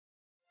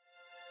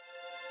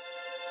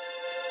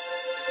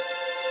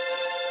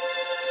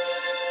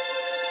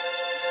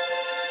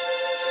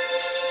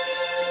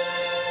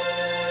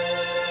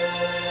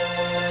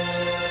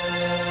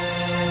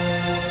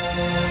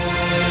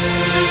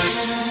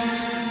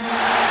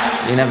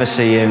You never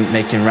see him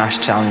making rash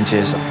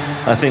challenges.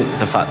 I think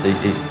the fact that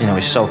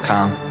he's so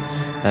calm,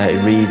 he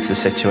reads the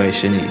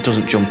situation, he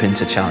doesn't jump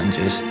into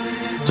challenges,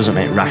 doesn't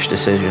make rash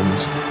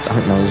decisions. I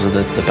think those are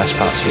the best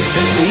parts of his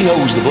game. He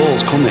knows the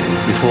ball's coming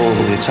before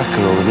the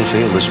attacker or the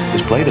midfielder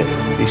has played it.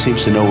 He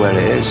seems to know where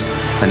it is.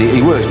 And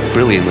he works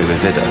brilliantly with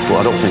Vida, but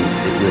I don't think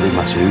it really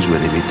matters who's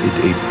with him.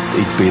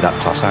 He'd be that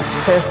class act.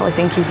 I personally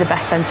think he's the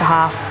best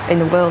centre-half in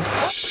the world.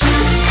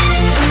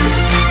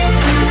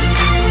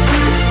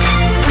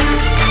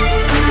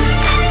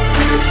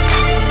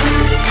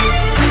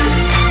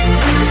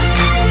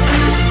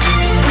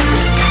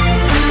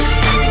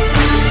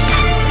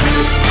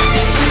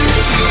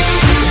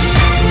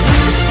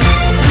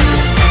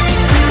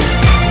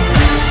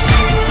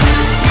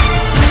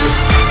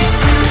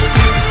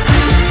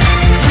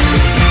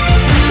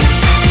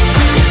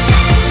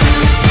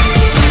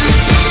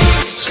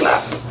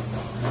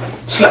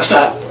 Slap,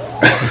 slap.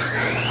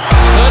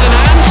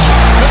 Ferdinand,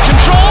 good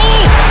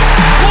control.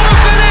 What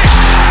a finish!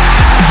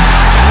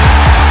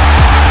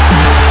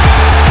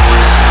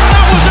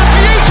 That was a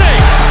beauty.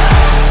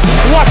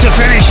 What a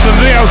finish from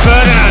Rio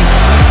Ferdinand.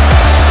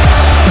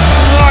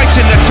 Right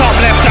in the top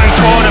left-hand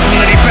corner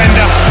from the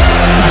defender.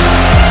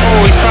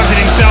 Oh, he's fancied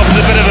himself as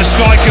a bit of a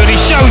striker and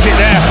he shows it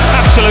there.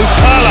 Absolute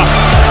perler.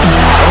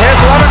 Here's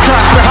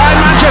Leverkrantz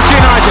behind Manchester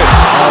United.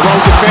 Oh,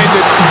 well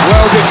defended,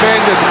 well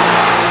defended.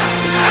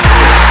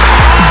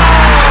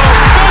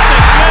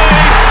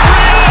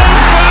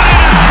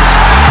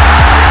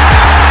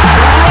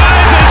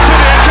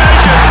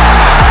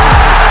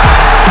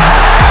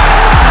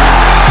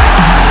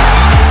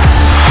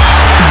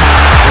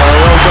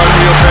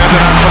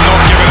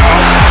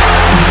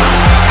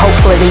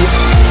 Hopefully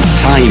His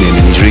timing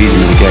and his reading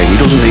of the game, he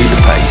doesn't need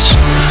the pace,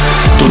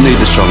 doesn't need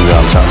the strong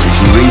ground tactics.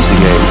 He reads the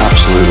game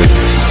absolutely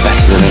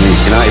better than any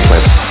United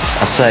player.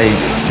 I'd say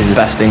he's the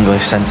best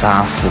English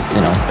centre-half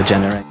of a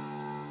generation.